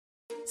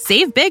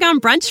Save big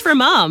on brunch for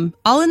mom,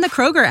 all in the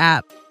Kroger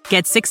app.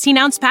 Get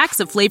 16-ounce packs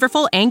of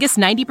flavorful Angus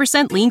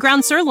 90% lean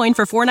ground sirloin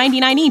for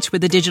 $4.99 each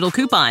with a digital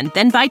coupon.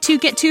 Then buy 2,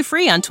 get 2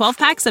 free on 12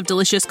 packs of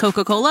delicious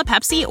Coca-Cola,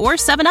 Pepsi, or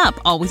 7-Up,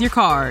 all with your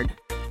card.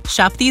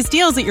 Shop these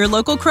deals at your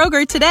local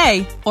Kroger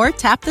today, or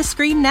tap the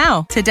screen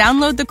now to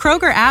download the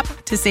Kroger app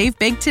to save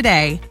big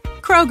today.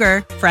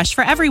 Kroger, fresh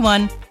for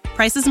everyone.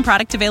 Prices and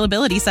product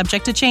availability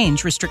subject to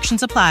change.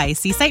 Restrictions apply.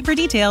 See site for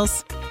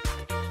details.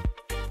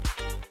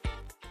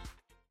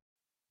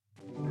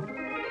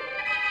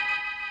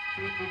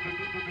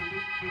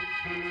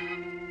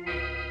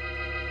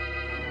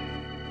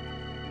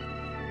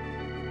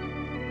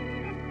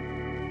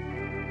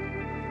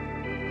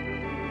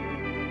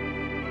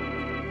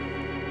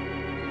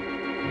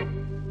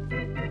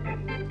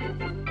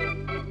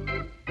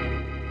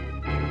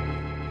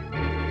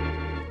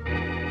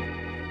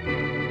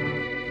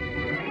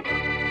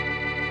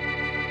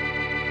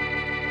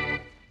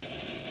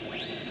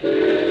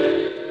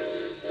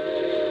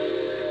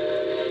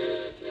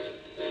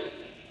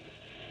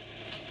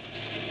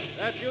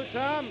 That you,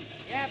 Tom?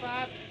 Yeah,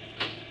 Bob.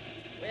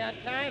 We on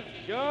time?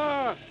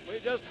 Sure. We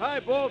just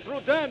highballed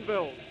through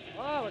Danville.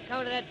 Oh, we're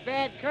coming to that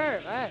bad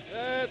curve, huh?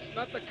 It's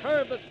not the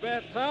curve that's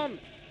bad, Tom.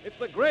 It's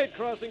the grade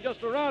crossing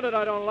just around it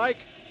I don't like.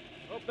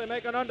 Hope they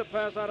make an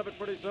underpass out of it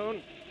pretty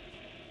soon.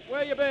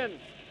 Where you been?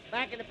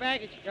 Back in the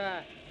baggage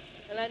car.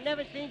 And I've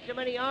never seen so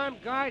many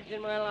armed guards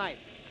in my life.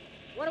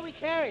 What are we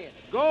carrying?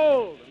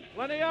 Gold, and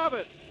plenty of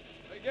it.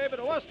 They gave it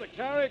to us to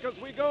carry because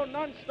we go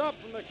non-stop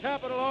from the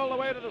capital all the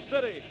way to the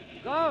city.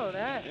 Gold,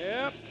 huh?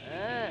 Yep.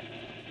 Ah.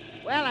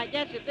 Well, I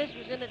guess if this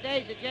was in the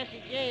days of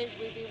Jesse James,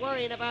 we'd be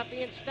worrying about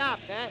being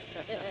stopped, huh?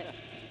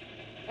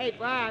 Hey,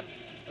 Bob,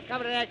 we're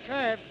coming to that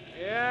curve.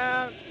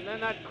 Yeah, and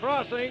then that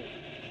crossing.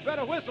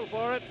 Better whistle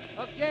for it.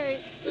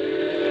 Okay.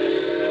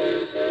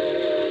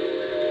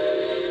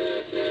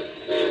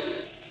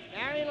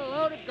 Carrying a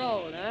load of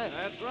gold, huh?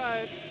 That's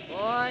right.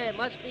 Boy, it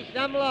must be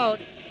some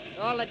load.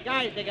 All the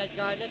guys they got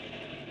guarding it.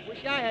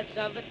 Wish I had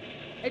some of it.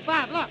 Hey,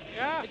 Bob, look.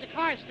 Yeah? There's a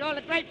car still on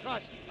the grade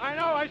crossing. I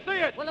know, I see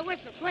it. Well, the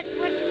whistle, quick,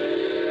 whistle.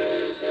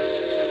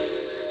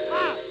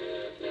 Bob,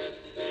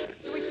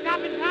 do we stop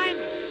in time?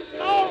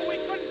 No, we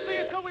couldn't see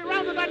it till we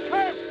rounded that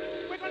curve.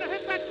 We're going to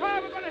hit that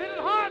curve. We're going to hit it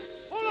hard.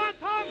 Hold on,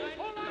 Tom.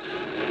 Hold on.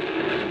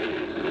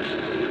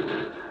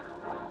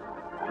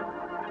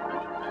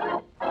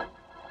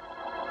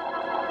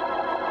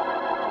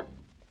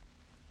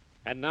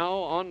 And now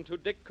on to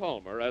Dick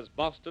Calmer as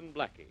Boston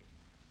Blackie.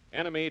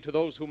 Enemy to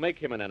those who make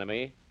him an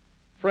enemy.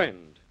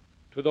 Friend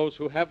to those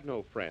who have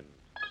no friend.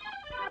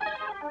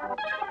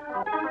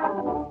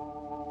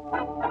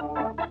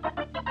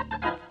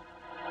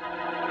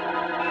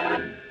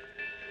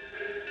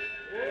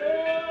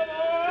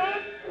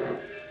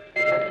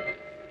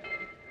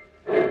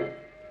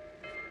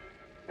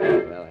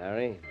 Well,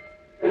 Harry,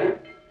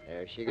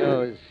 there she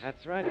goes.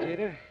 That's right,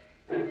 Jeter.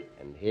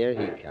 And here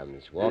he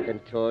comes, walking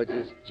towards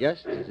us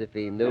just as if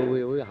he knew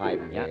we were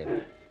hiding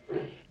here.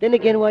 Then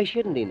again, why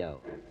shouldn't he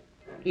know?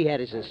 He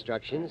had his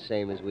instructions,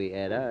 same as we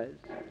had ours.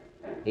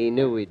 He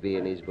knew we'd be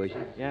in these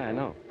bushes. Yeah, I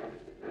know.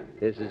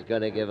 This is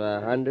going to give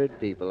 100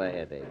 people a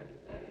headache.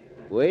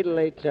 Wait till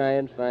they try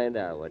and find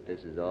out what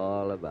this is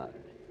all about.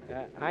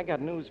 I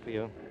got news for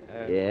you.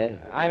 Yeah?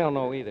 I don't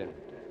know either.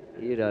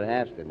 You don't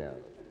have to know.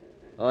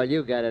 All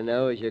you got to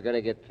know is you're going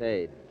to get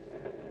paid.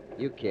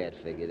 You can't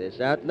figure this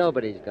out.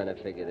 Nobody's going to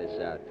figure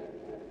this out.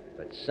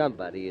 But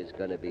somebody is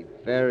going to be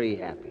very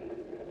happy.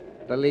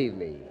 Believe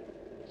me,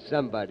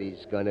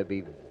 somebody's going to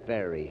be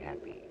very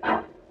happy.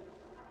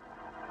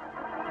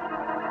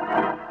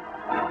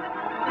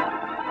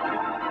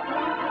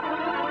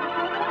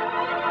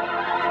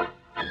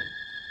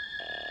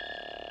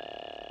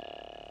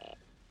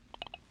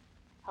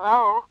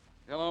 Hello?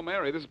 Hello,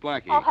 Mary. This is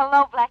Blackie. Oh,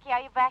 hello, Blackie.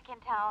 Are you back in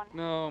town?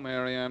 No,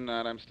 Mary, I'm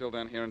not. I'm still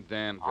down here in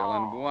Danville,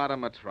 Oh. and what a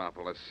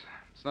metropolis.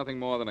 It's nothing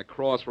more than a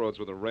crossroads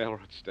with a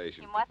railroad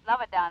station. You must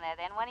love it down there,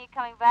 then. When are you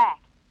coming back?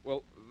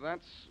 Well,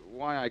 that's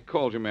why I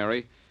called you,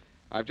 Mary.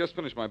 I've just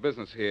finished my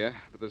business here,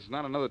 but there's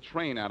not another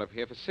train out of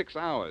here for 6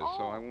 hours,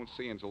 so I won't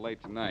see you until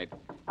late tonight.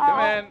 Come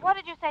in. What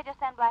did you say just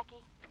then,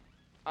 Blackie?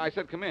 I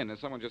said come in, and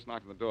someone just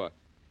knocked on the door.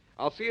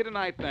 I'll see you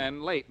tonight,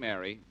 then. Late,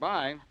 Mary.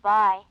 Bye.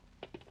 Bye.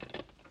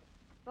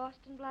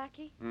 Boston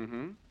Blackie?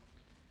 Mm-hmm.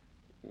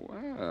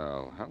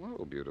 Well,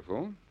 hello,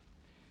 beautiful.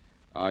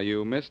 Are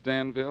you Miss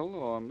Danville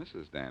or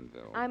Mrs.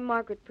 Danville? I'm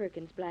Margaret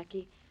Perkins,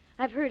 Blackie.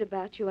 I've heard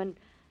about you, and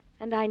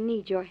I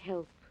need your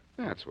help.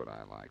 That's what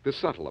I like, the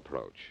subtle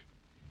approach.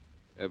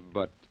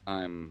 But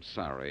I'm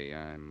sorry,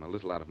 I'm a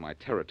little out of my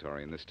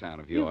territory in this town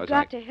of yours. You've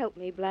got to help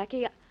me,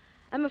 Blackie.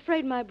 I'm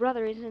afraid my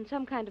brother is in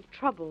some kind of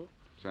trouble.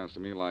 Sounds to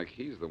me like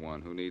he's the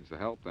one who needs the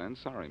help, then.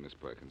 Sorry, Miss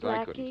Perkins,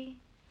 I couldn't. Blackie,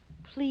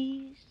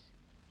 please.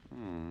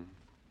 Hmm.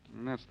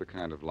 And that's the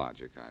kind of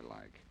logic I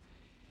like.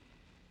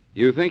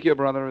 You think your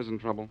brother is in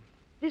trouble?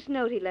 This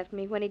note he left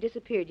me when he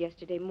disappeared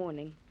yesterday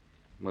morning.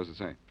 What does it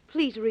say?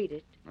 Please read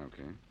it.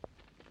 Okay.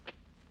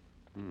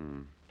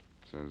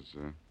 Says,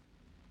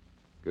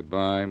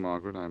 Goodbye,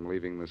 Margaret. I'm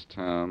leaving this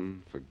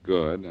town for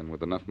good and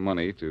with enough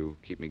money to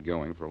keep me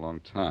going for a long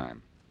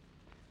time.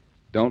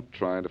 Don't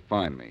try to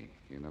find me.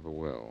 You never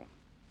will.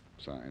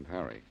 Signed,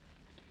 Harry.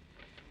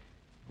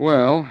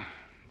 Well,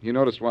 you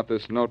noticed what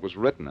this note was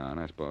written on,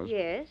 I suppose.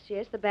 Yes,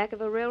 the back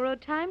of a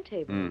railroad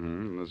timetable. Mm-hmm.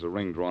 And there's a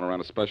ring drawn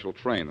around a special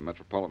train, the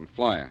Metropolitan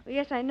Flyer. Well,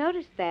 yes, I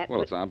noticed that. Well,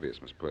 but... it's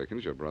obvious, Miss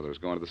Perkins. Your brother is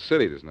going to the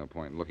city. There's no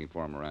point in looking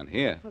for him around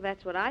here. Well,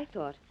 that's what I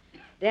thought.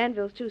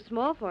 Danville's too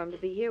small for him to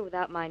be here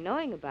without my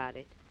knowing about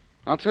it.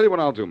 I'll tell you what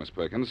I'll do, Miss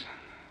Perkins.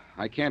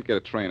 I can't get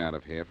a train out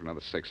of here for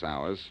another 6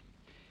 hours.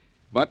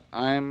 But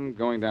I'm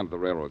going down to the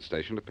railroad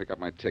station to pick up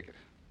my ticket.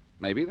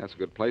 Maybe that's a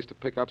good place to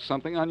pick up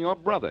something on your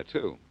brother,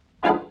 too.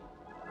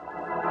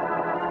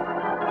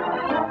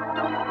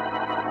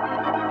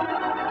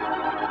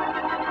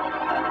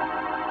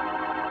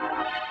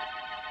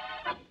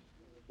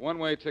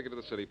 One-way ticket to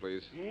the city,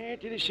 please. Yeah,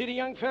 to the city,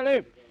 young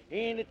fella.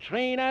 And the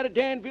train out of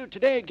Danville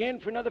today again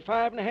for another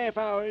 5.5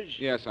 hours.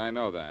 Yes, I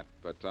know that,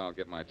 but I'll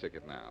get my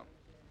ticket now.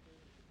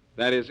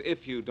 That is,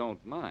 if you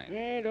don't mind.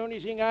 Yeah, the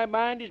only thing I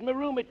mind is my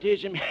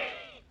rheumatism.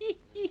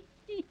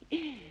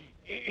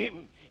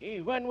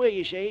 One way,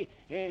 you say.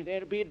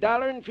 That'll be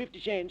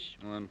 $1.50.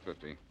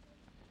 $1.50.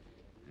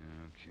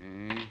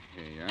 Okay,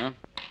 here you are.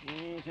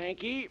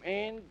 Thank you.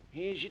 And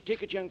here's your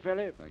ticket, young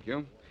fella. Thank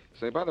you.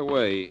 Say, by the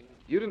way,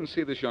 you didn't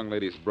see this young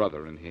lady's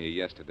brother in here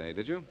yesterday,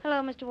 did you?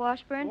 Hello, Mr.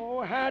 Washburn.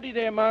 Oh, howdy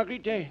there,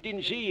 Margaret.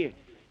 Didn't see you.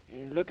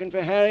 Looking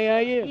for Harry,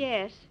 are you?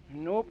 Yes.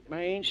 Nope,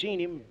 I ain't seen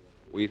him.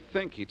 We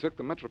think he took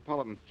the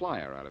Metropolitan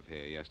Flyer out of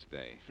here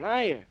yesterday.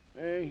 Flyer?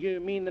 You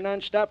mean the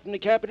non-stop from the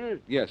capital?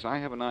 Yes, I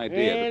have an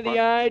idea. The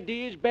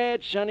idea's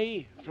bad,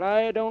 Sonny.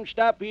 Flyer don't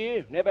stop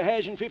here. Never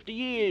has in 50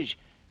 years.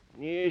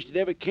 Nearest it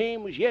ever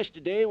came was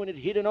yesterday when it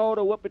hit an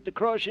auto up at the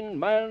crossing,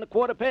 mile and a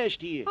quarter past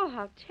here. Oh,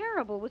 how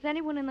terrible. Was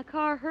anyone in the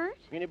car hurt?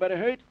 Anybody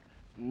hurt?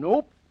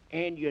 Nope.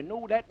 And you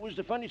know that was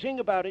the funny thing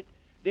about it.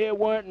 There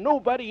weren't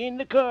nobody in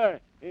the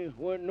car. There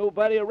weren't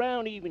nobody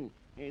around even.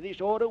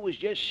 This auto was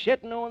just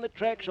sitting on the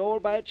tracks all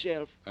by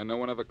itself. And no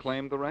one ever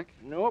claimed the wreck?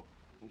 Nope.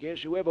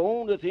 Guess whoever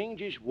owned the thing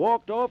just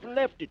walked off and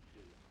left it.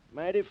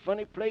 Mighty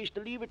funny place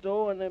to leave it,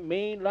 though, on the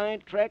main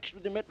line tracks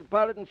with the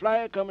Metropolitan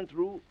Flyer coming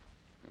through.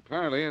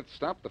 Apparently it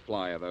stopped the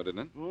Flyer, though, didn't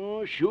it?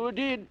 Oh, sure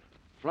did.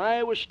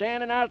 Flyer was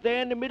standing out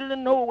there in the middle of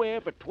nowhere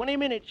for 20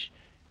 minutes.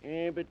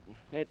 But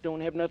that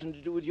don't have nothing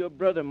to do with your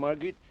brother,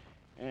 Margaret.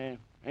 I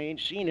ain't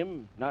seen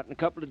him, not in a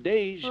couple of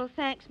days. Well,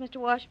 thanks, Mr.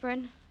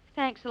 Washburn.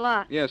 Thanks a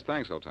lot. Yes,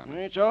 thanks, old timer.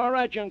 It's all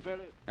right, young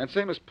fella. And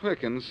say, Miss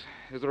Perkins,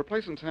 is there a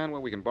place in town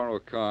where we can borrow a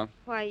car?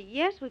 Why,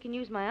 yes, we can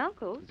use my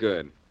uncle's.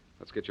 Good.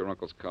 Let's get your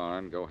uncle's car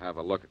and go have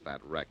a look at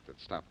that wreck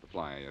that stopped the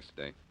Flyer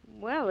yesterday.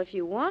 Well, if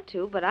you want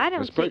to, but I don't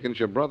Miss Perkins,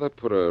 your brother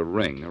put a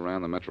ring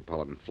around the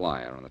Metropolitan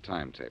Flyer on the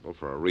timetable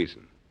for a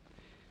reason.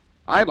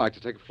 I'd like to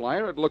take a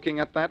flyer at looking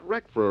at that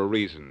wreck for a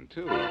reason,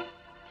 too.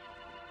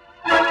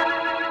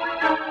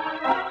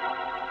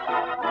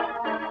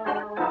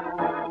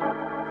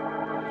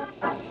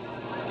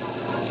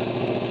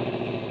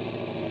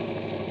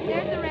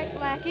 There's the wreck,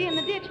 Blackie, in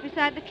the ditch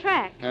beside the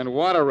track. And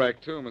what a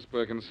wreck, too, Miss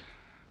Perkins.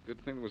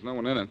 Good thing there was no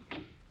one in it.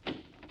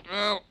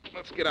 Well,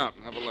 let's get out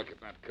and have a look at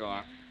that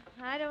car.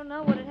 I don't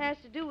know what it has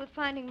to do with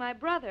finding my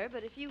brother,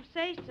 but if you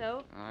say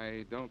so...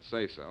 I don't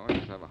say so. I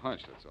just have a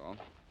hunch, that's all.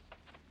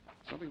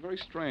 Something very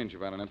strange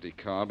about an empty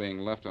car being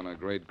left on a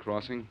grade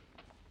crossing.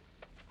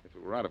 If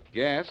it were out of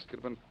gas, it could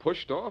have been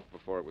pushed off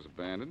before it was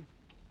abandoned.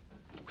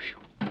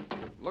 Whew.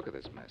 Look at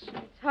this mess.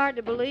 It's hard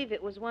to believe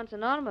it was once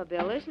an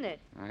automobile, isn't it?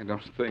 I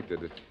don't think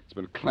that it's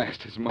been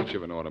classed as much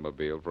of an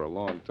automobile for a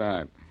long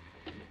time.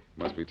 It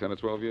must be 10 or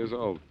 12 years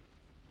old.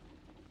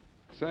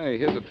 Say,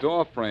 here's a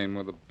door frame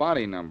with a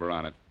body number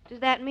on it. Does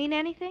that mean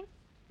anything?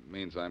 It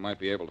means I might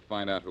be able to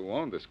find out who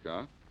owned this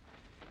car.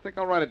 I think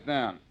I'll write it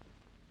down.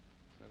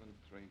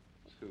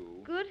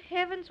 732. Good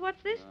heavens,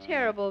 what's this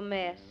terrible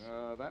mess?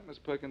 That, Miss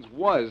Perkins,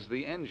 was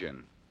the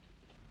engine.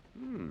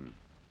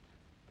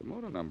 The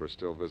motor number's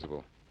still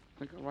visible. I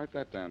think I'll write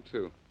that down,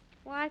 too.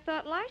 Why, I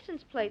thought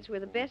license plates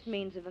were the best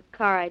means of a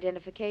car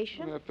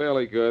identification. They're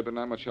fairly good, but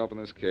not much help in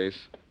this case.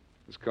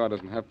 This car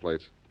doesn't have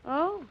plates.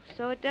 Oh,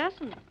 so it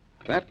doesn't.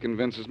 That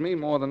convinces me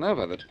more than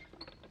ever that...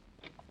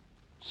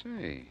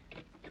 Say,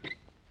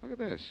 look at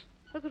this.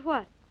 Look at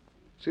what?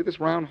 See this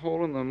round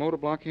hole in the motor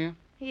block here?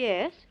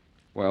 Yes.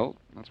 Well,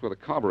 that's where the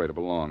carburetor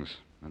belongs.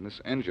 And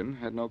this engine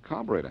had no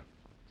carburetor.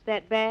 Is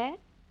that bad?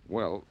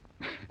 Well,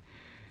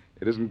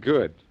 it isn't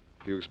good.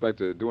 If you expect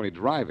to do any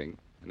driving,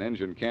 an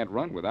engine can't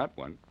run without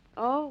one.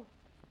 Oh.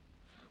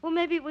 Well,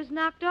 maybe it was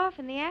knocked off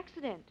in the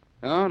accident.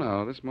 Oh,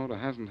 no, this motor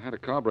hasn't had a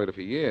carburetor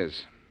for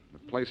years. The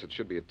place it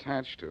should be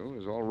attached to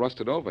is all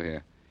rusted over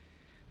here.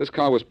 This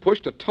car was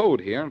pushed or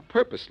towed here and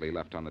purposely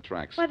left on the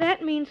tracks. Well,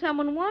 that means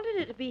someone wanted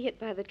it to be hit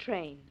by the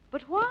train.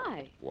 But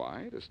why?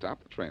 Why? To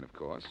stop the train, of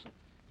course.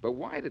 But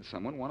why did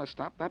someone want to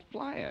stop that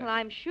Flyer? Well,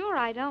 I'm sure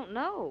I don't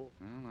know.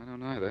 Well, I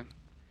don't either.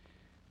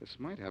 This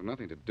might have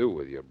nothing to do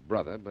with your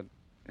brother, but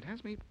it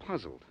has me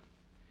puzzled.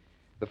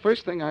 The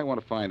first thing I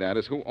want to find out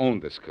is who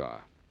owned this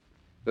car.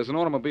 There's an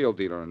automobile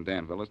dealer in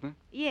Danville, isn't there?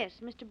 Yes,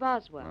 Mr.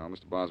 Boswell. Well,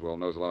 Mr. Boswell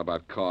knows a lot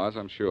about cars,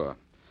 I'm sure.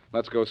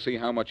 Let's go see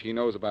how much he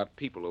knows about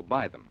people who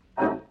buy them.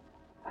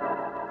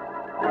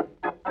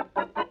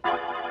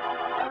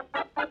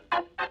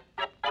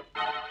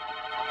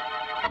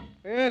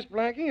 Yes,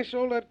 Blackie, I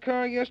sold that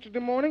car yesterday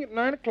morning at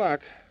 9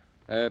 o'clock.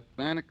 At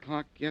 9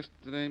 o'clock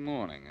yesterday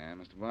morning,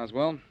 Mr.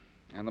 Boswell.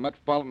 And the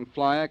Metropolitan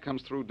Flyer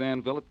comes through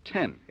Danville at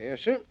 10. Yes,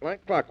 sir,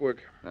 like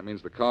clockwork. That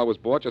means the car was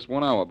bought just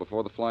 1 hour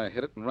before the Flyer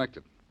hit it and wrecked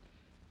it.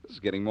 This is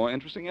getting more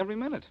interesting every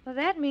minute. Well,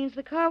 that means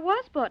the car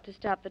was bought to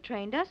stop the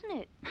train, doesn't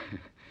it?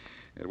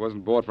 It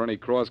wasn't bought for any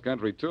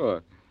cross-country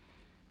tour.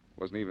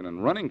 Wasn't even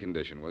in running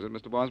condition, was it,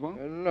 Mr. Boswell?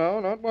 No,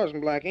 it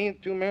wasn't, Blackie. The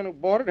two men who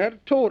bought it had to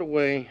tow it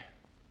away.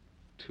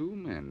 2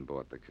 men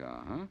bought the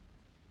car, huh?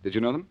 Did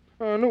you know them?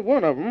 I knew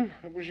one of them.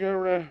 It was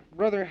your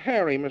brother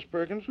Harry, Miss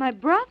Perkins. My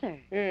brother?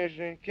 Yes,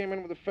 he came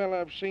in with a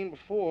fella I've seen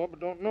before, but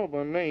don't know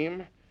by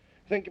name.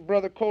 I think your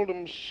brother called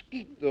him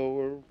Skeet, though,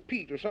 or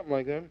Pete, or something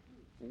like that.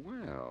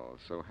 Well,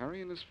 so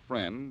Harry and his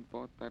friend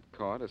bought that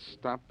car to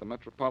stop the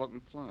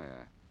Metropolitan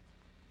Flyer.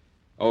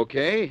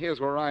 Okay, here's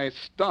where I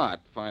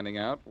start finding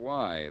out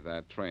why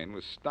that train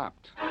was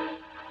stopped.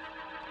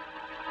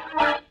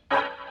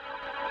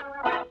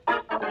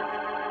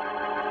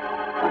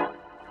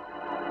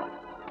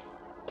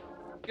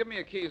 Give me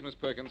your keys, Miss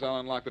Perkins. I'll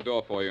unlock the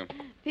door for you.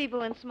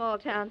 People in small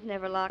towns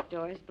never lock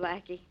doors,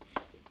 Blackie.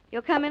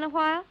 You'll come in a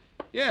while?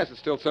 Yes, it's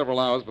still several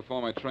hours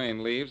before my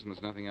train leaves, and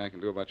there's nothing I can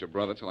do about your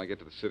brother till I get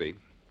to the city.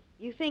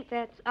 You think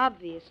that's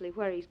obviously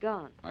where he's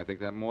gone? I think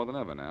that more than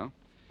ever now.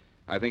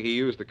 I think he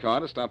used the car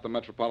to stop the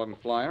Metropolitan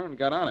Flyer and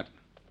got on it.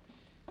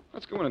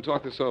 Let's go in and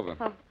talk this over.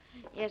 Oh,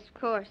 yes, of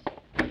course.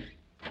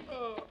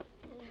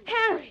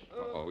 Harry!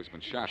 Uh-oh, he's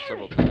been shot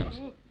several times.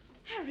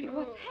 Harry,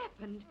 what's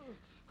happened?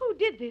 Who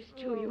did this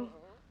to you?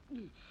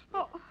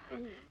 Oh,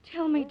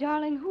 tell me,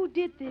 darling, who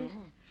did this?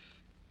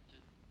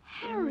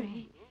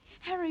 Harry,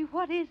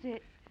 what is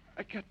it?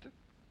 I got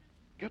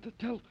to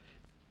tell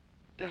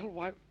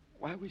why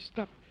we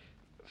stopped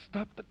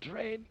the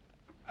train.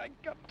 I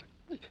got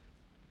to.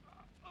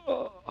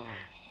 Oh.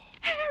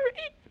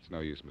 Harry! It's no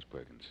use, Miss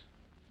Perkins.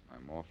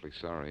 I'm awfully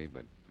sorry,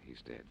 but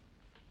he's dead.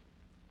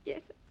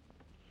 Yes,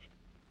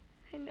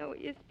 I know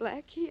he is,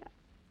 Blackie.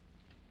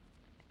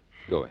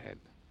 Go ahead.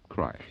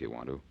 Cry if you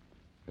want to.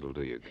 It'll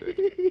do you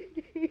good.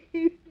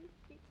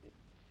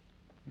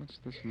 What's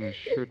this in his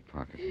shirt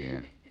pocket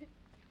here?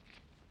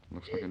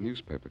 Looks like a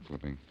newspaper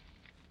clipping.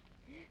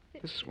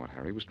 This is what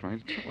Harry was trying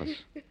to tell us.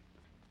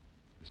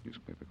 This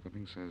newspaper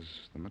clipping says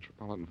the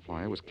Metropolitan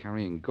Flyer was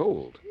carrying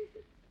gold.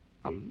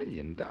 $1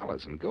 million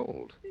in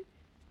gold.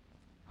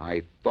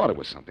 I thought it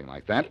was something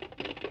like that.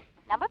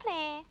 Number,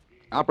 please.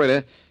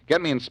 Operator,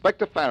 get me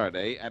Inspector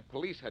Faraday at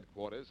police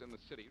headquarters in the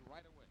city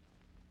right away.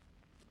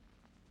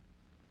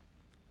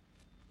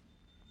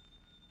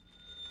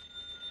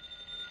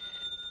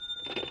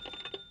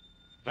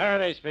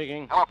 Faraday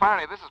speaking. Hello,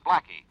 Faraday. This is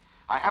Blackie.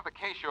 I have the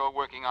case you're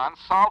working on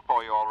solved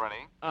for you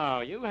already. Oh,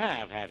 you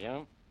have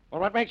you?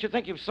 Well, what makes you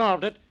think you've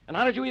solved it? And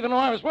how did you even know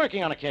I was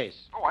working on a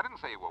case? Oh, I didn't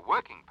say you were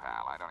working,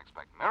 pal. I don't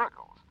expect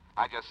miracles.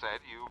 I just said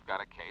you've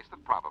got a case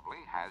that probably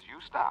has you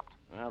stopped.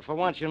 Well, for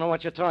once, you know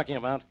what you're talking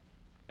about.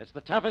 It's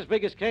the toughest,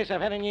 biggest case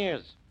I've had in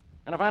years.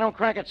 And if I don't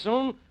crack it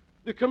soon,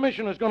 the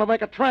commissioner's going to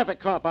make a traffic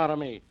cop out of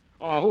me.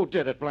 Oh, who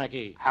did it,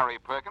 Blackie? Harry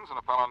Perkins and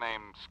a fellow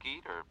named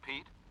Skeet or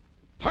Pete.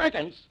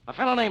 Perkins? A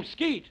fellow named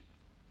Skeet?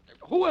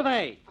 Who are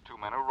they? The 2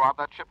 men who robbed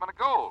that shipment of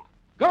gold.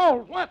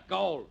 Gold? What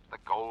gold? The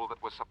gold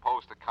that was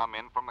supposed to come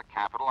in from the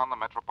capital on the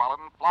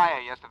Metropolitan Flyer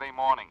yesterday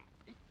morning.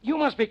 You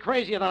must be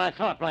crazier than I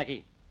thought,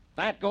 Blackie.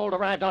 That gold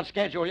arrived on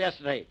schedule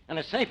yesterday, and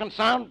is safe and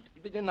sound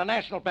in the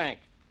National Bank.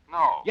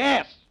 No.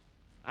 Yes.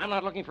 I'm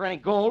not looking for any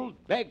gold,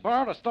 begged,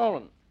 borrowed, or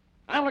stolen.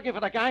 I'm looking for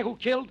the guy who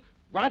killed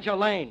Roger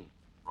Lane.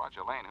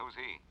 Roger Lane, who's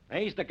he?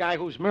 He's the guy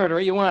whose murderer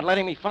you aren't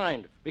letting me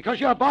find. Because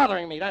you're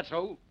bothering me, that's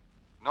who.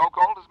 No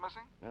gold is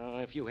missing? Oh,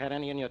 if you had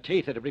any in your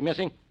teeth, it'd be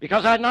missing,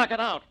 because I'd knock it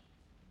out.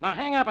 Now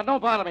hang up and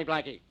don't bother me,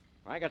 Blackie.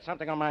 I got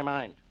something on my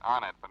mind.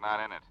 On it, but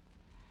not in it.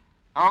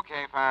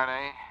 Okay,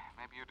 Faraday.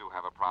 Maybe you do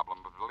have a problem,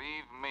 but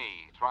believe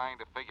me, trying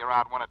to figure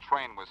out when a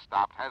train was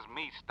stopped has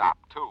me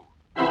stopped, too.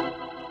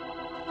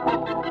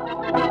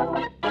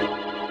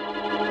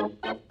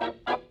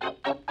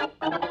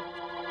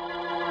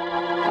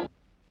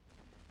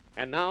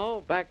 And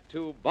now, back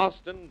to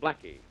Boston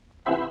Blackie.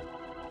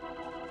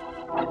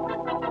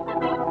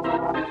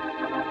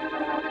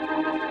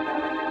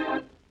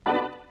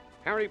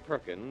 Harry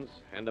Perkins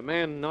and a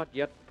man not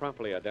yet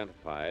properly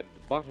identified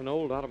bought an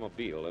old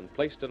automobile and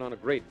placed it on a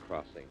grade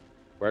crossing,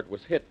 where it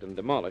was hit and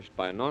demolished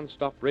by a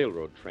non-stop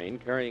railroad train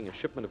carrying a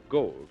shipment of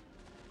gold.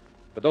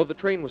 But though the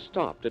train was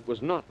stopped, it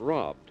was not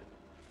robbed.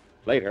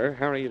 Later,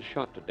 Harry is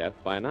shot to death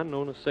by an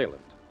unknown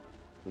assailant.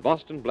 And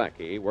Boston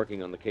Blackie,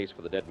 working on the case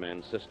for the dead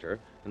man's sister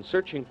and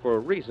searching for a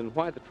reason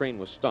why the train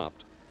was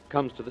stopped,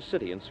 comes to the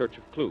city in search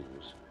of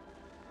clues.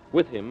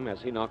 With him,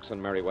 as he knocks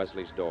on Mary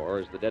Wesley's door,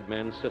 is the dead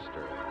man's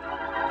sister.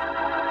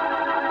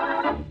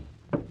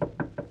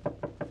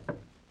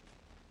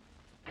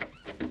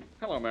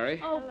 Hello,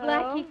 Mary. Oh, Hello?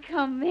 Blackie,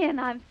 come in.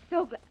 I'm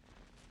so glad.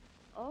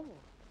 Oh.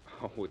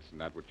 Oh, it's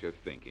not what you're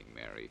thinking,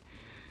 Mary.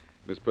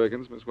 Miss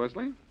Perkins, Miss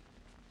Wesley?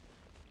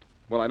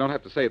 Well, I don't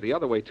have to say it the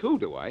other way, too,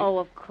 do I? Oh,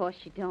 of course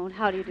you don't.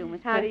 How do you do,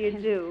 Miss How do you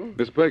Perkins? do?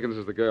 Miss Perkins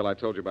is the girl I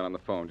told you about on the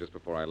phone just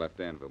before I left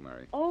Danville,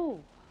 Mary. Oh.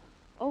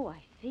 Oh,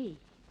 I see.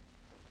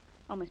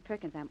 Oh, Miss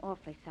Perkins, I'm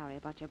awfully sorry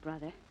about your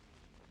brother.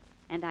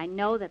 And I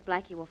know that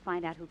Blackie will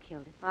find out who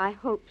killed him. I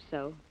hope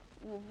so.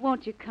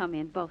 Won't you come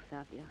in, both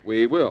of you?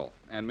 We will.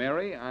 And,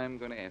 Mary, I'm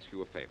going to ask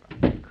you a favor.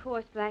 Of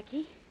course,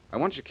 Blackie. I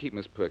want you to keep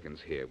Miss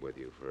Perkins here with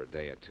you for a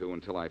day or two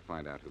until I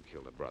find out who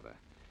killed her brother.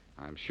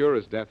 I'm sure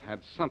his death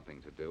had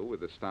something to do with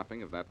the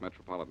stopping of that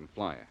Metropolitan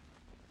flyer.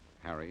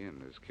 Harry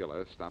and his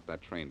killer stopped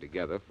that train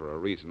together for a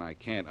reason I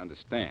can't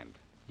understand.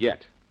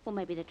 Yet. Well,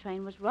 maybe the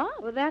train was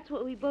robbed. Well, that's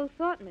what we both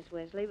thought, Miss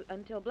Wesley,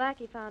 until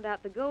Blackie found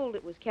out the gold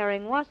it was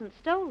carrying wasn't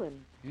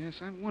stolen. Yes,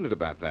 I wondered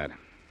about that.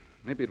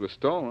 Maybe it was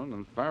stolen,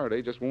 and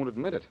Faraday just won't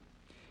admit it.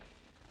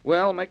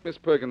 Well, make Miss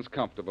Perkins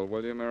comfortable,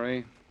 will you,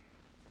 Mary?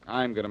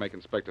 I'm going to make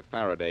Inspector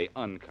Faraday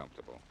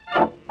uncomfortable.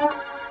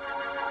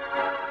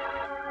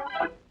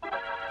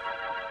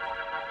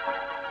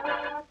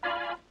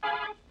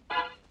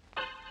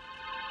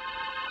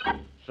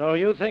 So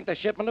you think the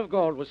shipment of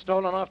gold was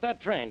stolen off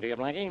that train, do you,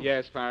 Blackie?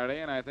 Yes,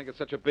 Faraday, and I think it's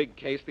such a big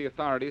case the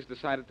authorities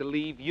decided to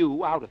leave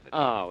you out of it.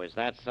 Oh, is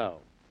that so?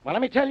 Well,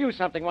 let me tell you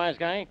something, wise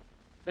guy.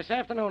 This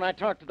afternoon I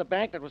talked to the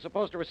bank that was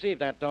supposed to receive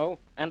that dough,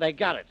 and they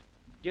got it.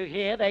 You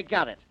hear? They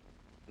got it.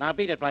 Now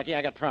beat it, Blackie.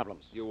 I got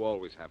problems. You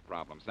always have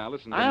problems. Now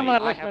listen to I'm me.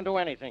 not listening to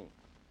anything.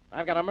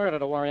 I've got a murder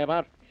to worry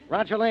about.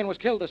 Roger Lane was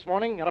killed this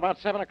morning at about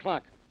 7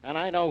 o'clock, and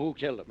I know who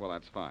killed him. Well,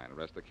 that's fine.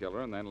 Arrest the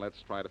killer, and then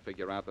let's try to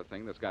figure out the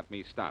thing that's got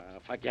me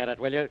stopped. Forget it,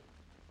 will you?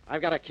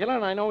 I've got a killer,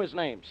 and I know his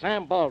name,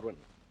 Sam Baldwin.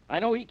 I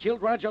know he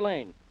killed Roger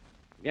Lane.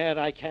 Yet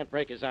I can't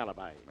break his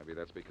alibi. Maybe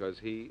that's because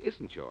he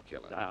isn't your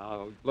killer.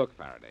 Oh. Look,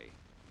 Faraday,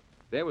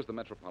 there was the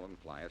Metropolitan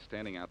flyer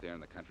standing out there in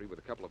the country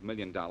with $2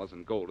 million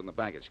in gold in the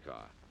baggage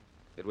car.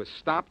 It was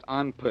stopped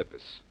on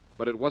purpose,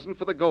 but it wasn't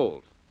for the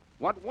gold.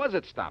 What was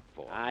it stopped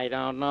for? I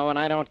don't know, and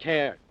I don't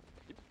care.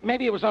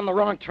 Maybe it was on the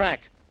wrong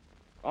track.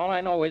 All I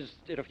know is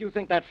that if you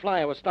think that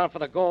flyer was stopped for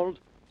the gold,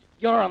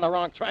 you're on the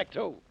wrong track,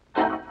 too.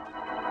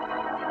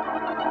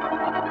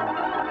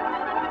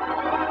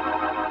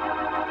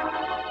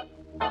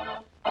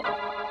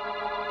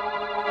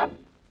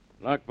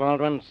 Look,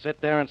 Baldwin, sit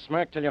there and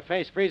smirk till your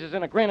face freezes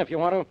in a grin if you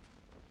want to.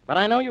 But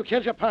I know you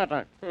killed your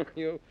partner.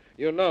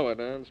 You know it,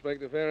 huh,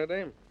 Inspector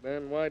Faraday?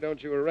 Then why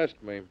don't you arrest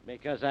me?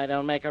 Because I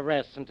don't make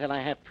arrests until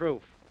I have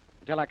proof.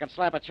 Until I can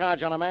slap a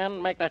charge on a man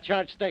and make that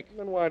charge stick.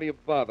 Then why do you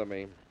bother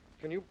me?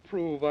 Can you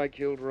prove I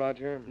killed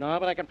Roger? No,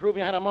 but I can prove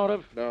you had a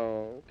motive.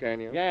 No, can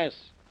you? Yes.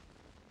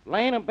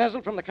 Lane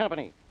embezzled from the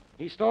company.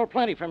 He stole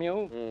plenty from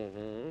you.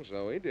 Mm-hmm,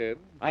 so he did.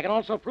 I can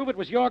also prove it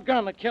was your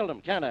gun that killed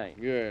him, can't I?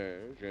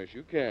 Yes,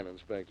 you can,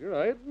 Inspector.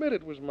 I admit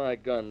it was my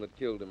gun that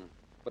killed him.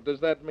 But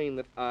does that mean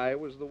that I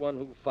was the one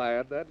who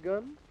fired that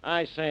gun?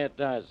 I say it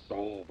does.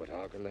 Oh, but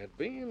how can that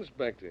be,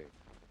 Inspector?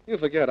 You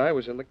forget I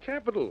was in the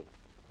Capitol.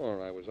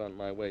 Or I was on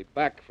my way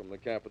back from the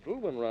Capitol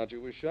when Roger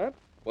was shot,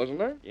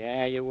 wasn't I?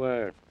 Yeah, you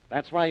were.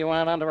 That's why you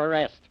aren't under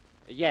arrest.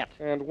 Yet.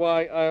 And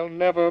why I'll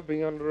never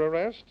be under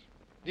arrest?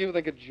 Do you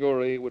think a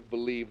jury would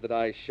believe that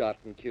I shot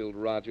and killed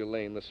Roger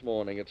Lane this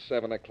morning at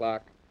 7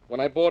 o'clock when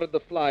I boarded the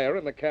flyer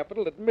in the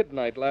Capitol at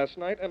midnight last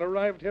night and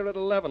arrived here at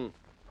 11?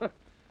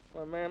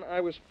 Why, man,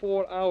 I was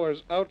 4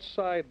 hours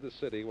outside the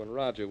city when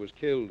Roger was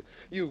killed.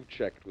 You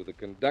checked with the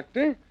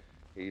conductor.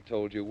 He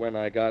told you when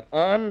I got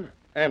on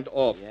and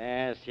off.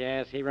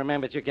 Yes, he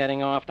remembered you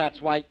getting off.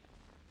 That's why...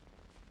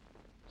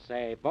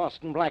 Say,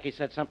 Boston Blackie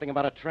said something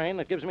about a train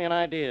that gives me an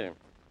idea.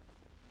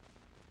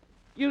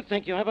 You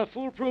think you have a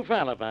foolproof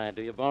alibi,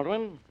 do you,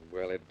 Baldwin?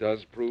 Well, it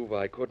does prove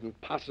I couldn't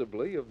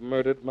possibly have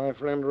murdered my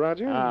friend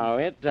Roger. Oh,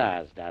 it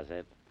does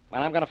it?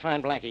 Well, I'm going to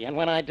find Blackie, and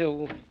when I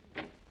do,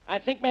 I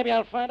think maybe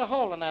I'll find a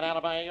hole in that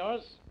alibi of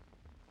yours.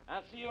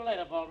 I'll see you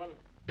later, Baldwin.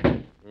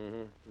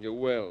 Mm-hmm. You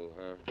will,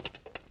 huh?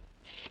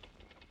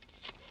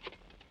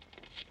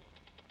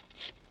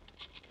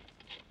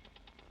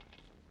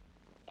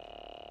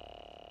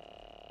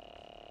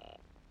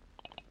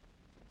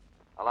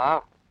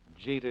 Hello?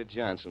 Jeter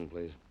Johnson,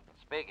 please.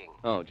 Speaking.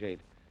 Oh, Jade.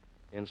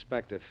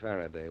 Inspector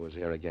Faraday was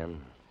here again.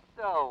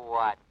 So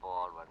what,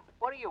 Baldwin?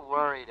 What are you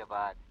worried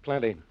about?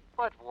 Plenty.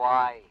 But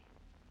why?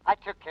 I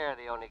took care of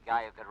the only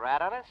guy who could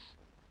rat on us.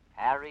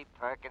 Harry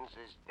Perkins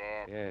is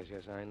dead.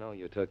 Yes, I know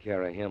you took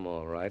care of him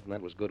all right, and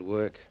that was good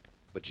work.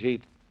 But,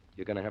 Jeet,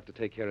 you're going to have to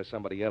take care of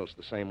somebody else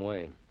the same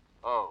way.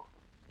 Oh.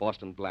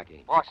 Boston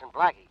Blackie. Boston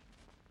Blackie?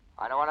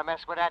 I don't want to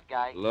mess with that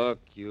guy. Look,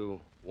 you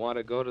want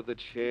to go to the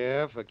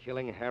chair for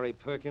killing Harry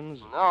Perkins?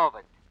 No,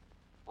 but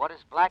what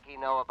does Blackie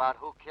know about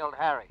who killed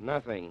Harry?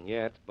 Nothing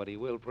yet, but he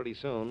will pretty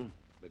soon.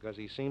 Because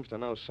he seems to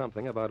know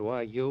something about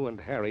why you and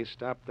Harry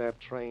stopped that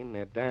train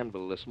near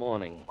Danville this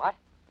morning. What?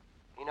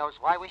 He knows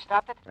why we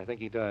stopped it? I think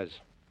he does.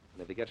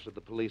 And if he gets to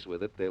the police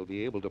with it, they'll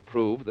be able to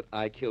prove that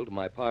I killed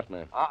my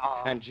partner.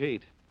 Uh-oh. And,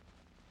 Jeet,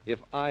 if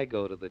I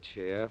go to the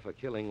chair for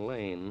killing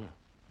Lane,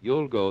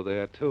 you'll go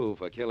there, too,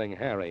 for killing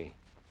Harry.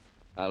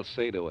 I'll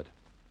see to it.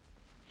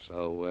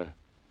 So,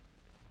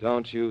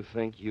 don't you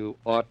think you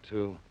ought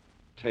to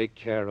take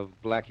care of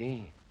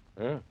Blackie?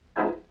 Huh?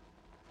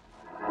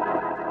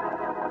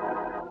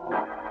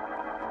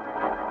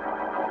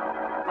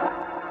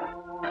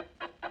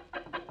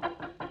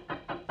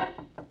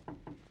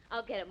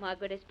 I'll get it,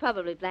 Margaret. It's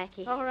probably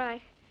Blackie. All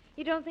right.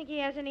 You don't think he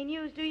has any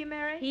news, do you,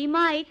 Mary? He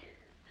might.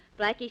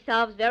 Blackie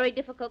solves very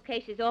difficult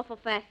cases awful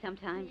fast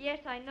sometimes. Yes,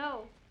 I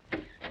know.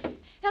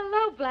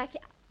 Hello, Blackie.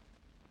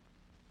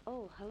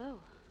 Oh, hello.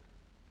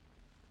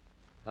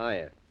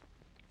 Hiya.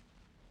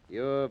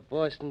 You're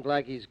Boston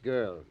Blackie's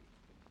girl.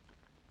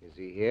 Is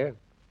he here?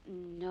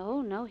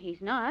 No,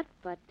 he's not,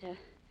 but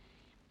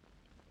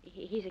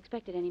he's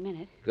expected any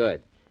minute.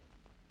 Good.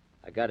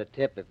 I got a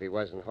tip if he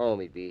wasn't home,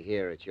 he'd be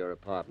here at your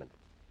apartment.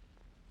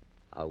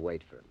 I'll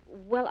wait for him.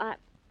 Well,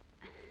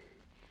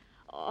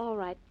 all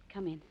right,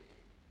 come in.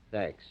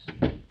 Thanks.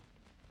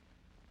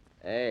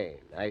 Hey,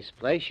 nice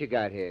place you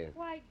got here.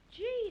 Why,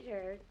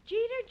 Jeter.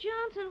 Jeter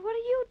Johnson, what are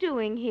you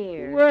doing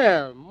here?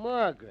 Well,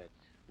 Margaret,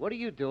 what are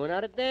you doing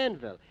out of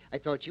Danville? I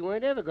thought you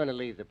weren't ever going to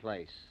leave the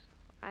place.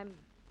 I'm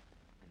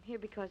here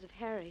because of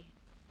Harry.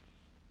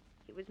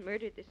 He was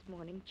murdered this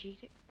morning,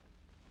 Jeter.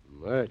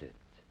 Murdered?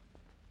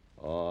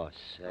 Oh,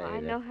 say. I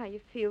know how you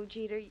feel,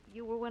 Jeter.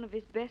 You were one of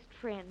his best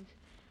friends.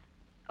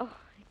 Oh,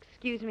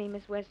 excuse me,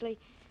 Miss Wesley.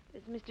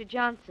 It's Mr.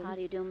 Johnson. How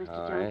do you do, Mr.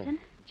 All Johnson?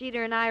 right.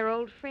 Jeter and I are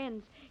old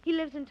friends. He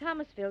lives in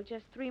Thomasville,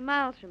 just 3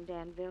 miles from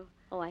Danville.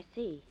 Oh, I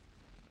see.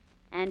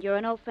 And you're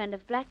an old friend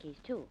of Blackie's,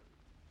 too.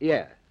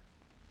 Yeah.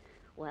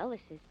 Well,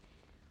 this is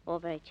all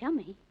very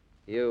chummy.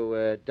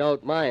 You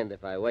don't mind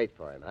if I wait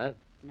for him, huh?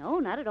 No,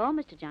 not at all,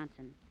 Mr.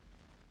 Johnson.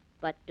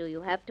 But do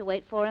you have to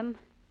wait for him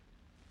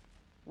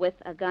with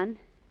a gun?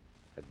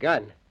 A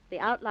gun? The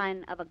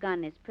outline of a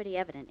gun is pretty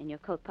evident in your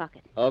coat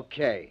pocket.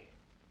 Okay.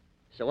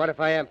 So what if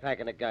I am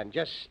packing a gun?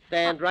 Just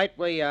stand right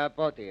where you are,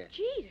 both of you.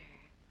 Jeter.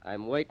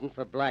 I'm waiting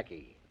for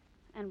Blackie.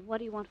 And what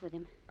do you want with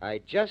him?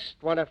 I just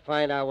want to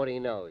find out what he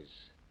knows.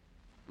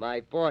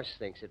 My boss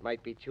thinks it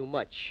might be too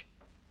much.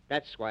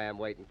 That's why I'm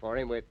waiting for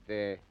him with,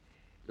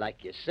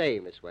 like you say,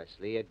 Miss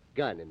Wesley, a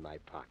gun in my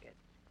pocket.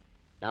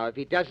 Now, if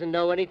he doesn't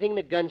know anything,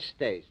 the gun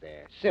stays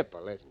there.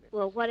 Simple, isn't it?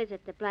 Well, what is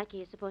it that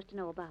Blackie is supposed to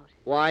know about?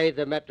 Why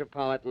the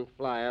Metropolitan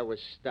Flyer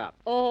was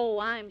stopped. Oh,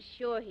 I'm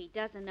sure he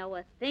doesn't know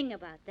a thing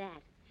about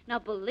that. Now,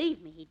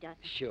 believe me, he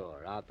doesn't.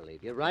 Sure, I'll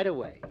believe you right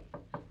away.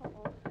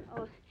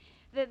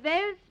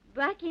 There's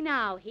Blackie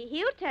now.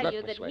 He'll tell Look,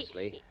 you that Miss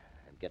Wesley,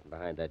 I'm getting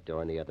behind that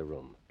door in the other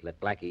room. Let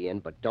Blackie in,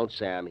 but don't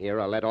say I'm here.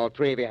 I'll let all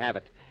 3 of you have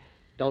it.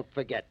 Don't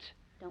forget.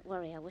 Don't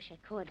worry, I wish I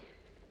could.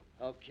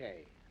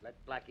 Okay, let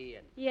Blackie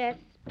in. Yes,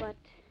 but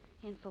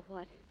in for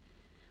what?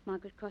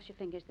 Margaret, cross your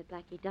fingers that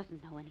Blackie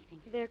doesn't know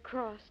anything. They're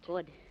crossed.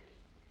 Good.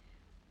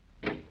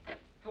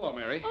 Hello,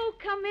 Mary. Oh,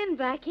 come in,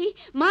 Blackie.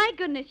 My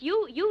goodness,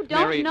 you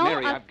don't know...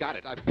 Mary, I've got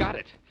it. I've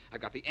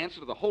got the answer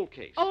to the whole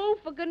case. Oh,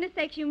 for goodness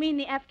sakes, you mean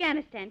the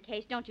Afghanistan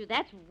case, don't you?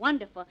 That's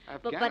wonderful.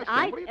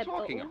 Afghanistan? What are you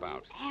talking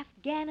about?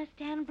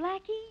 Afghanistan,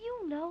 Blackie,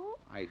 you know.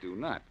 I do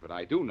not, but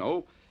I do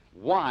know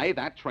why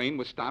that train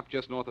was stopped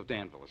just north of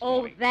Danville this Oh,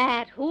 morning.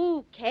 that.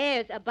 Who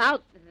cares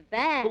about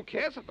that? Who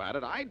cares about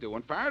it? I do,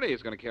 and Faraday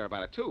is going to care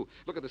about it, too.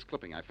 Look at this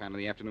clipping I found in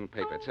the afternoon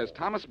paper. It says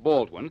Thomas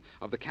Baldwin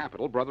of the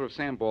Capitol, brother of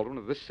Sam Baldwin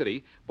of this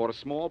city, bought a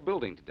small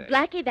building today.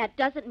 Blackie, that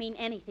doesn't mean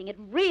anything. It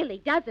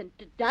really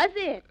doesn't, does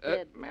it?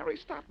 Mary,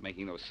 stop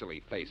making those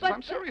silly faces. But-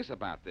 I'm serious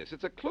about this.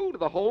 It's a clue to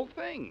the whole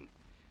thing.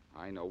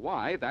 I know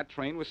why that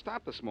train was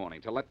stopped this morning,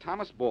 to let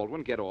Thomas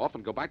Baldwin get off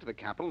and go back to the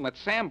Capitol and let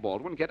Sam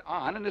Baldwin get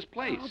on in his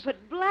place. Oh,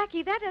 but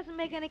Blackie, that doesn't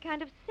make any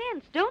kind of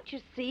sense. Don't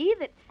you see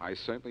that... I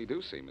certainly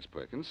do see, Miss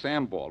Perkins.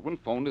 Sam Baldwin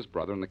phoned his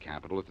brother in the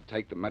Capitol to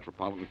take the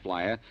Metropolitan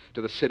Flyer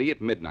to the city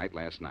at midnight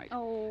last night.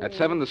 Oh. At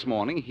 7 this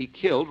morning, he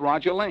killed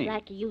Roger Lane.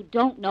 Blackie, you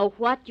don't know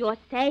what you're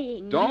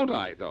saying. Don't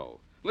I, though?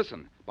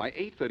 Listen, by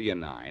 8:30 or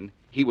 9,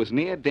 he was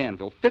near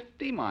Danville,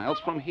 50 miles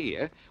from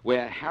here,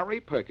 where Harry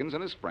Perkins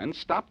and his friends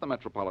stopped the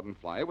Metropolitan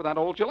Flyer with that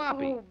old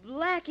jalopy. Oh,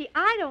 Blackie,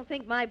 I don't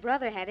think my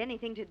brother had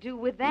anything to do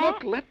with that.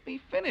 Look, let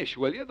me finish,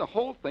 will you? The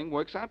whole thing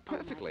works out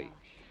perfectly.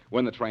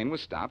 When the train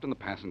was stopped and the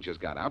passengers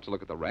got out to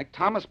look at the wreck,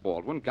 Thomas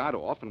Baldwin got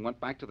off and went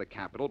back to the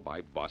Capitol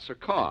by bus or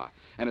car.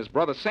 And his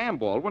brother Sam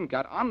Baldwin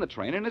got on the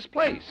train in his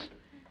place.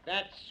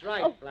 That's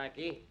right,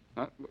 Blackie.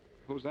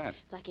 Who's that?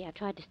 Blackie, I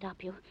tried to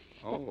stop you.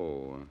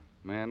 Oh,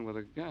 a man with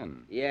a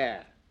gun.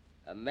 Yeah,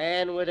 a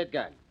man with a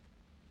gun.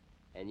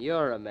 And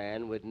you're a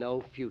man with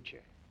no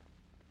future.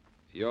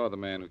 You're the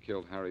man who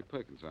killed Harry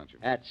Perkins, aren't you?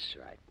 That's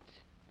right.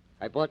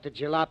 I bought the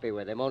jalopy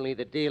with him, only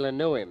the dealer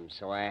knew him,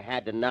 so I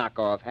had to knock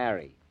off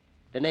Harry.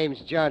 The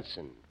name's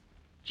Johnson.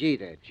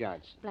 Jeter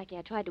Johnson. Blackie,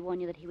 I tried to warn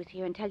you that he was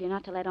here and tell you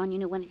not to let on you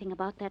knew anything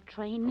about that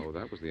train. Oh,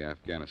 that was the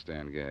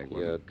Afghanistan gag, wasn't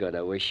You're it?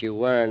 gonna wish you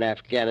were in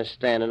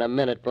Afghanistan in a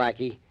minute,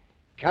 Blackie.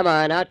 Come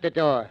on, out the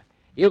door.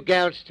 You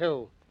gals,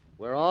 too.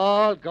 We're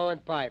all going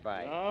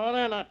bye-bye. No,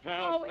 they're not,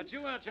 pal. But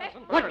you are,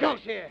 Johnson. What goes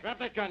here? Drop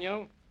that gun,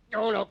 you.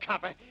 Oh, no,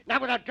 copper. Not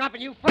without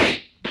dropping you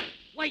first.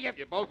 Why, you...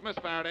 You both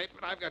missed, Faraday,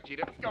 but I've got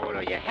Jeter. Oh, no,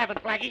 you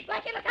haven't, Blackie.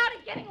 Blackie, look out,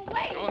 he's getting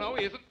away. Oh, no,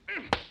 he isn't.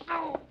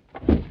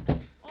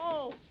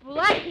 Oh,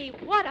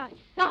 Blackie, what a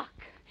suck.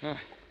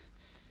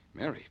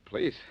 Mary,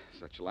 please,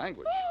 such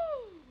language.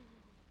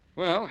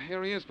 Well,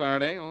 here he is,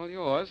 Faraday, all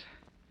yours.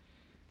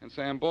 And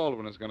Sam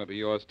Baldwin is going to be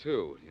yours,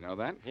 too. You know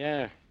that?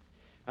 Yeah.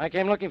 I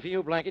came looking for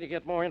you, Blackie, to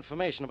get more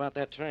information about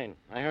that train.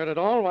 I heard it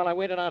all while I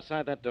waited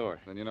outside that door.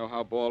 Then you know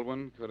how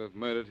Baldwin could have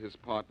murdered his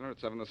partner at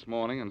 7 this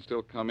morning and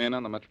still come in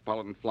on the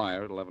Metropolitan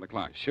Flyer at 11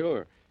 o'clock.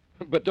 Sure.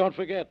 But don't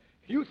forget,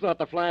 you thought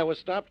the flyer was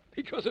stopped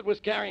because it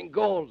was carrying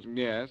gold.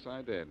 Yes,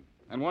 I did.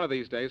 And one of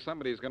these days,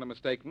 somebody's going to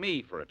mistake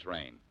me for a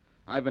train.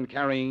 I've been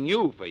carrying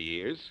you for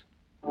years.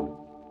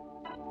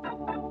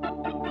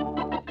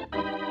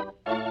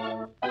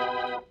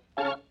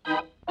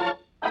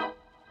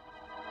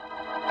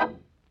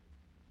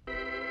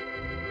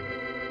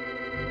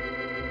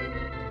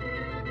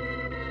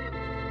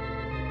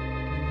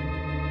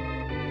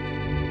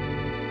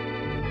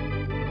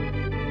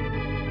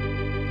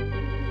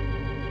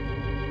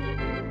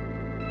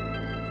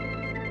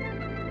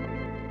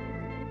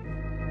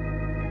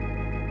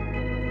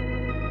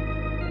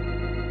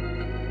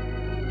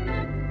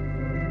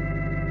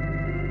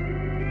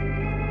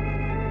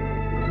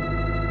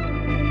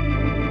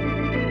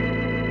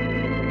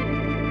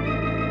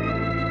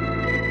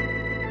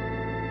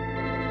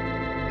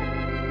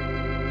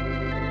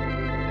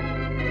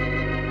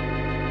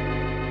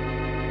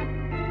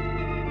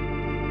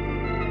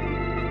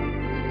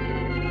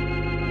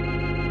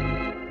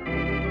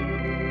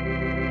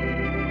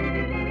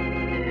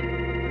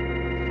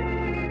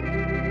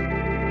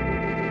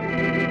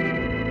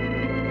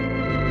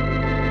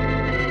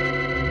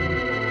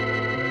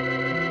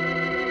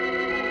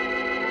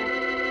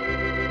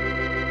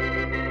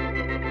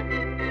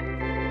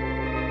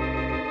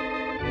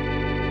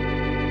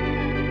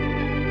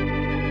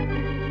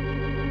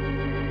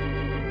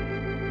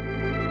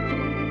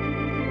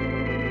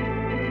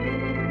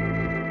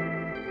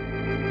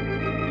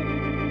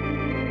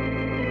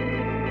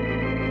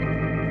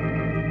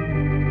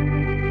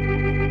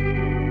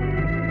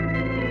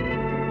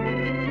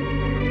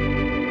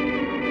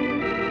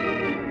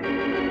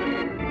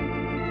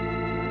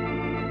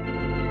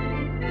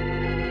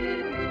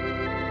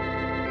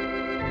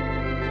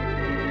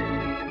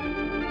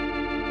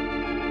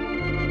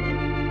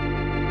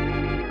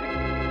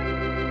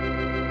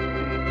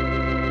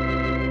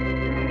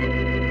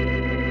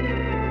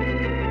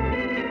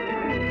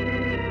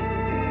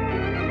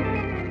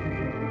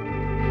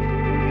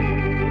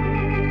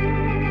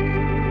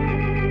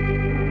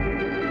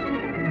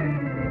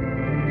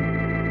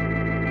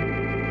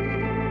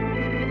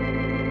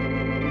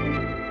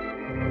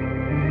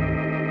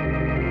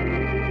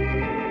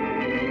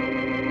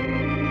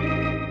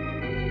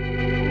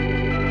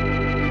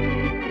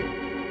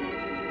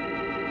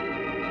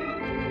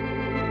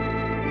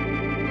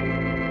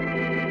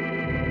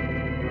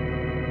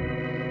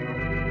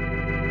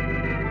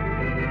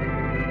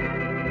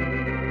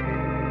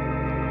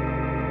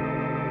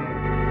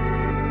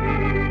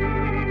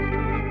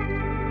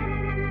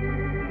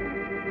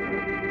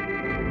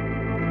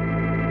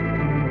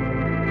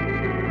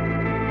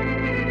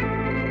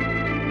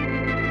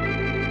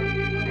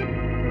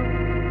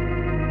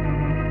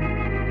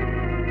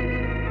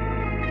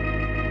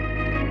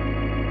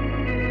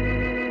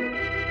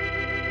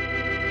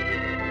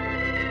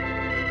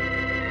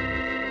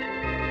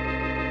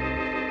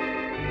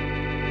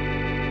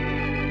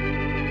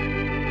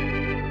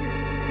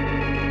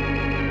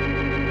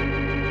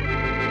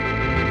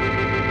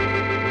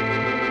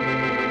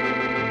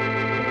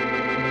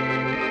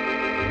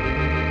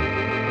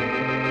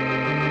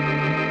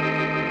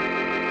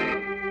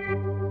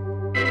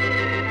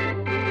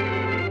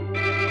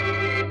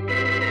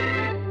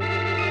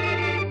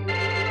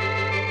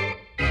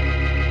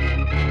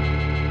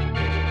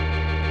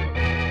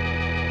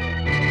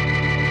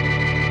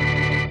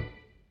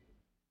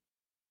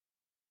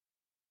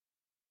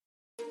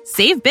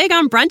 Save big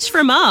on brunch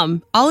for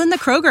mom, all in the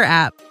Kroger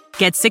app.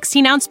 Get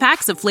 16-ounce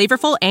packs of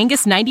flavorful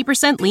Angus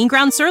 90% lean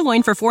ground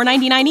sirloin for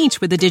 $4.99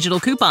 each with a digital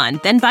coupon.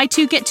 Then buy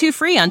 2, get 2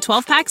 free on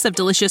 12 packs of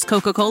delicious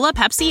Coca-Cola,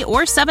 Pepsi,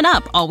 or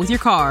 7-Up, all with your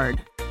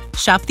card.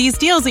 Shop these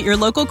deals at your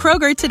local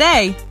Kroger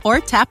today, or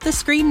tap the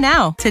screen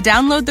now to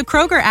download the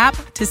Kroger app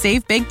to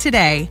save big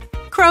today.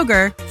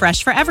 Kroger,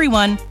 fresh for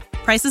everyone.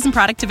 Prices and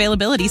product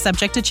availability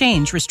subject to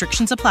change.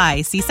 Restrictions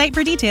apply. See site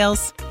for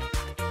details.